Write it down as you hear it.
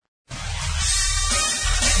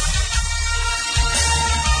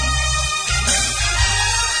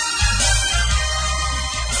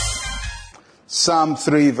Psalm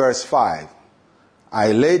 3 verse 5.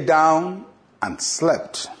 I lay down and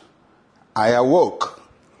slept. I awoke,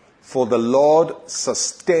 for the Lord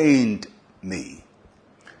sustained me.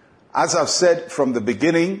 As I've said from the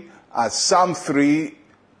beginning, Psalm 3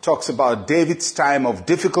 talks about David's time of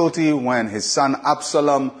difficulty when his son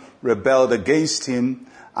Absalom rebelled against him,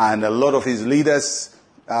 and a lot of his leaders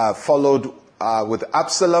followed with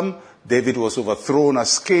Absalom. David was overthrown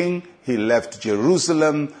as king. He left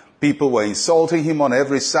Jerusalem. People were insulting him on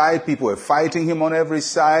every side. People were fighting him on every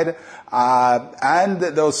side. And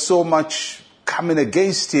there was so much coming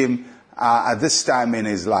against him at this time in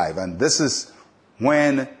his life. And this is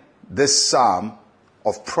when this psalm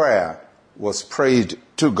of prayer was prayed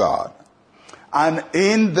to God. And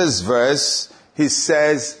in this verse, he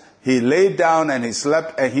says, he lay down and he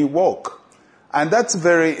slept and he woke. And that's a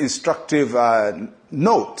very instructive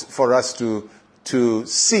note for us to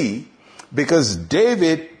see, because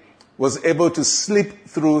David was able to sleep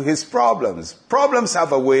through his problems. Problems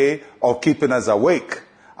have a way of keeping us awake.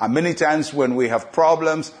 And many times when we have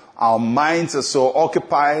problems, our minds are so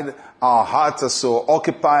occupied, our hearts are so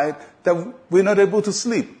occupied that we're not able to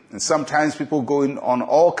sleep. And sometimes people go on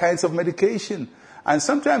all kinds of medication. And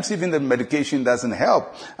sometimes even the medication doesn't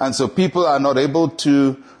help. And so people are not able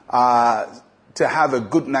to have a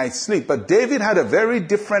good night's sleep. But David had a very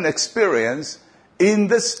different experience in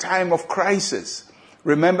this time of crisis.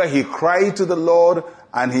 Remember, he cried to the Lord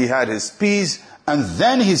and he had his peace. And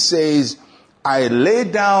then he says, I lay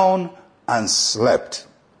down and slept.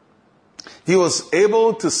 He was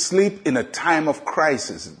able to sleep in a time of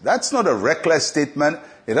crisis. That's not a reckless statement.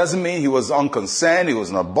 It doesn't mean he was unconcerned. He was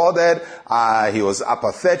not bothered. He was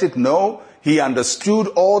apathetic. No, he understood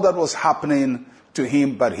all that was happening to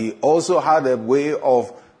him, but he also had a way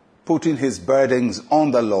of putting his burdens on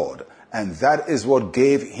the Lord. And that is what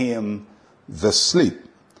gave him the sleep.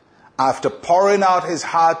 After pouring out his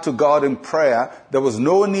heart to God in prayer, there was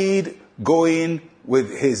no need going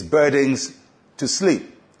with his burdens to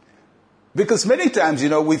sleep. Because many times,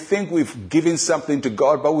 we think we've given something to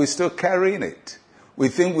God, but we're still carrying it. We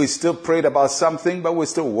think we still prayed about something, but we're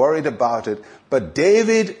still worried about it. But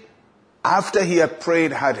David, after he had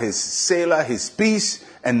prayed, had his selah, his peace,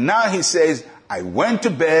 and now he says, I went to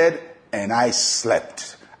bed and I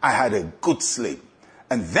slept. I had a good sleep.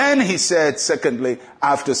 And then he said, secondly,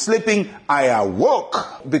 after sleeping, I awoke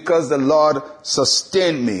because the Lord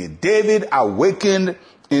sustained me. David awakened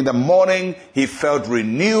in the morning. He felt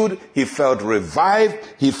renewed. He felt revived.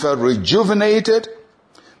 He felt rejuvenated.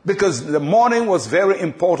 Because the morning was very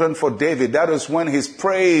important for David. That is when his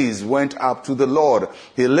praise went up to the Lord.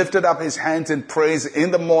 He lifted up his hands in praise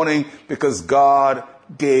in the morning because God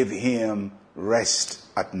gave him rest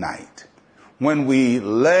at night. When we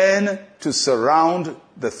learn to surround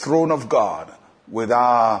the throne of God with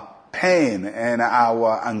our pain and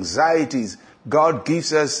our anxieties, God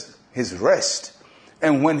gives us his rest.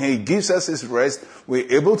 And when he gives us his rest,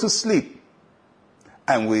 we're able to sleep.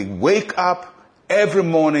 And we wake up every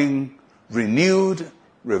morning renewed,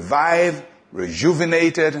 revived,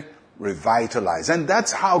 rejuvenated, revitalized. And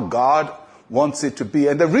that's how God wants it to be.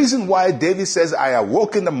 And the reason why David says, I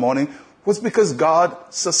awoke in the morning, was because God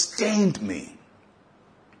sustained me.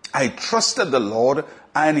 I trusted the Lord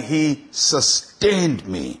and he sustained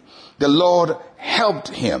me. The Lord helped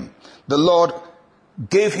him. The Lord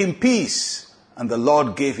gave him peace and the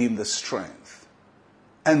Lord gave him the strength.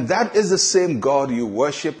 And that is the same God you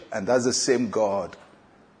worship, and that's the same God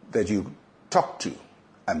that you talk to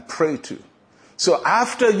and pray to. So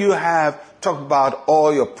after you have talked about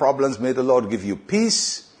all your problems, may the Lord give you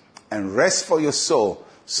peace and rest for your soul,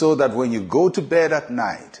 so that when you go to bed at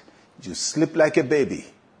night, you sleep like a baby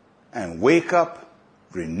and wake up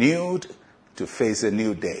renewed to face a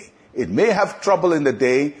new day. It may have trouble in the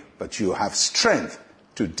day, but you have strength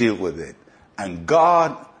to deal with it. And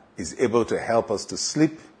God is able to help us to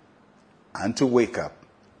sleep and to wake up,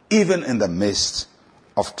 even in the midst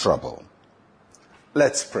of trouble.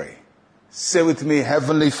 Let's pray. Say with me,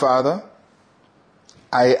 Heavenly Father,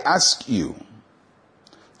 I ask you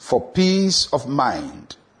for peace of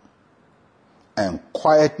mind and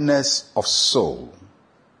quietness of soul.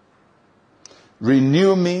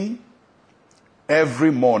 Renew me every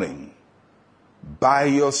morning by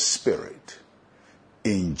your Spirit.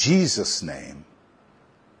 In Jesus' name,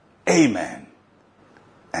 amen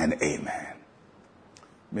and amen.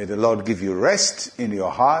 May the Lord give you rest in your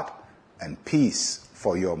heart and peace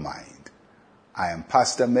for your mind. I am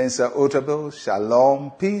Pastor Mensa Otabil.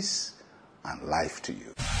 Shalom, peace, and life to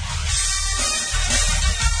you.